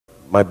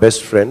my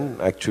best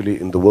friend, actually,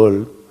 in the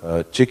world.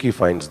 Chicky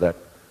finds that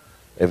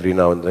every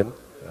now and then.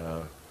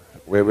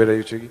 Where are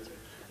you, Chicky?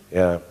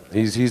 Yeah,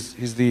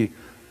 he's the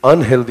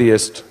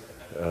unhealthiest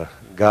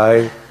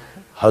guy,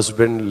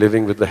 husband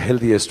living with the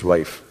healthiest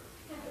wife.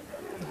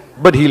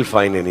 But he'll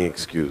find any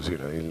excuse, you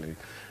know.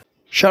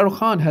 Shah Rukh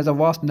Khan has a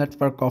vast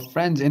network of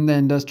friends in the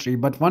industry,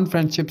 but one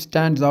friendship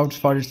stands out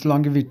for its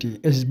longevity.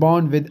 His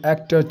bond with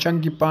actor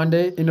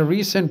chunkeypandey. In a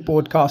recent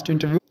podcast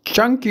interview,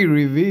 Chunky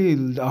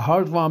revealed a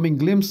heartwarming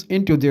glimpse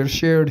into their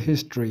shared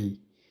history.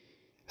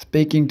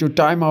 Speaking to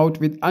Time Out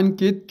with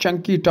Ankit,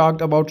 Chunky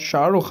talked about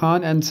Shah Rukh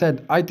Khan and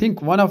said, I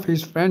think one of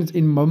his friends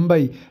in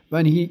Mumbai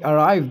when he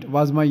arrived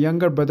was my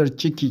younger brother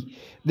Chicky.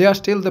 They are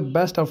still the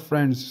best of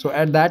friends. So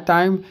at that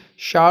time,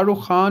 Shah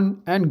Rukh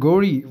Khan and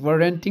Gauri were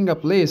renting a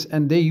place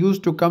and they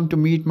used to come to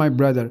meet my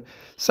brother.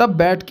 सब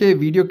बैठ के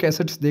video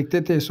cassettes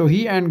देखते थे. So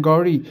he and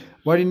Gauri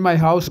were in my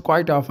house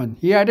quite often.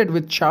 He added,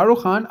 with Shah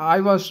Rukh Khan,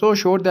 I was so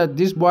sure that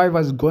this boy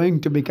was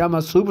going to become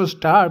a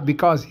superstar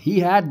because he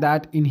had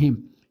that in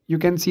him. You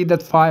can see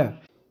that fire.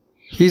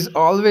 He's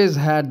always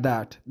had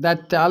that.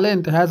 That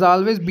talent has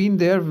always been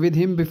there with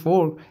him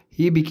before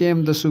he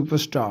became the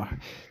superstar.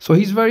 So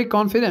he's very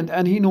confident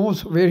and he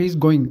knows where he's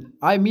going.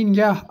 I mean,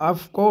 yeah,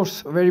 of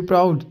course, very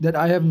proud that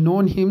I have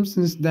known him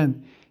since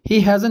then.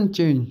 He hasn't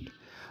changed.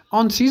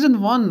 On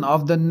season 1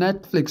 of the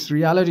Netflix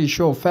reality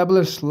show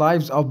Fabulous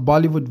Lives of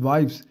Bollywood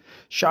Wives,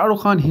 Shah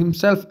Rukh Khan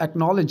himself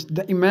acknowledged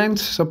the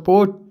immense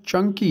support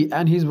Chunky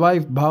and his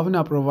wife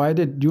Bhavna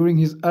provided during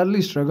his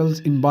early struggles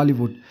in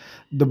Bollywood.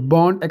 The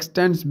bond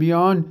extends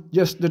beyond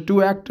just the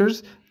two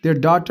actors. Their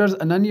daughters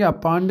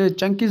Ananya Pandey,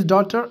 Chunky's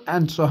daughter,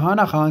 and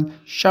Suhana Khan,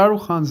 Shah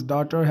Rukh Khan's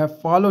daughter,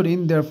 have followed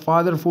in their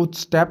father's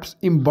footsteps,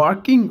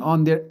 embarking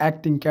on their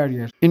acting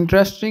careers.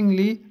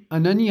 Interestingly,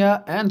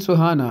 Ananya and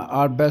Suhana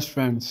are best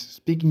friends.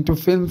 Speaking to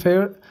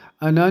Filmfare,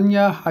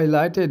 Ananya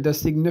highlighted the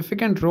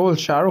significant role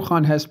Shah Rukh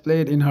Khan has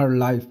played in her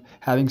life.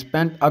 Having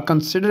spent a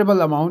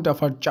considerable amount of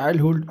her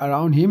childhood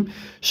around him,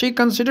 she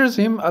considers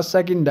him a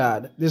second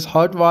dad. This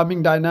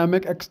heartwarming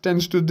dynamic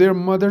extends to their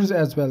mothers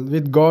as well,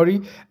 with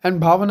Gauri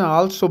and Bhavana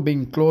also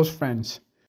being close friends.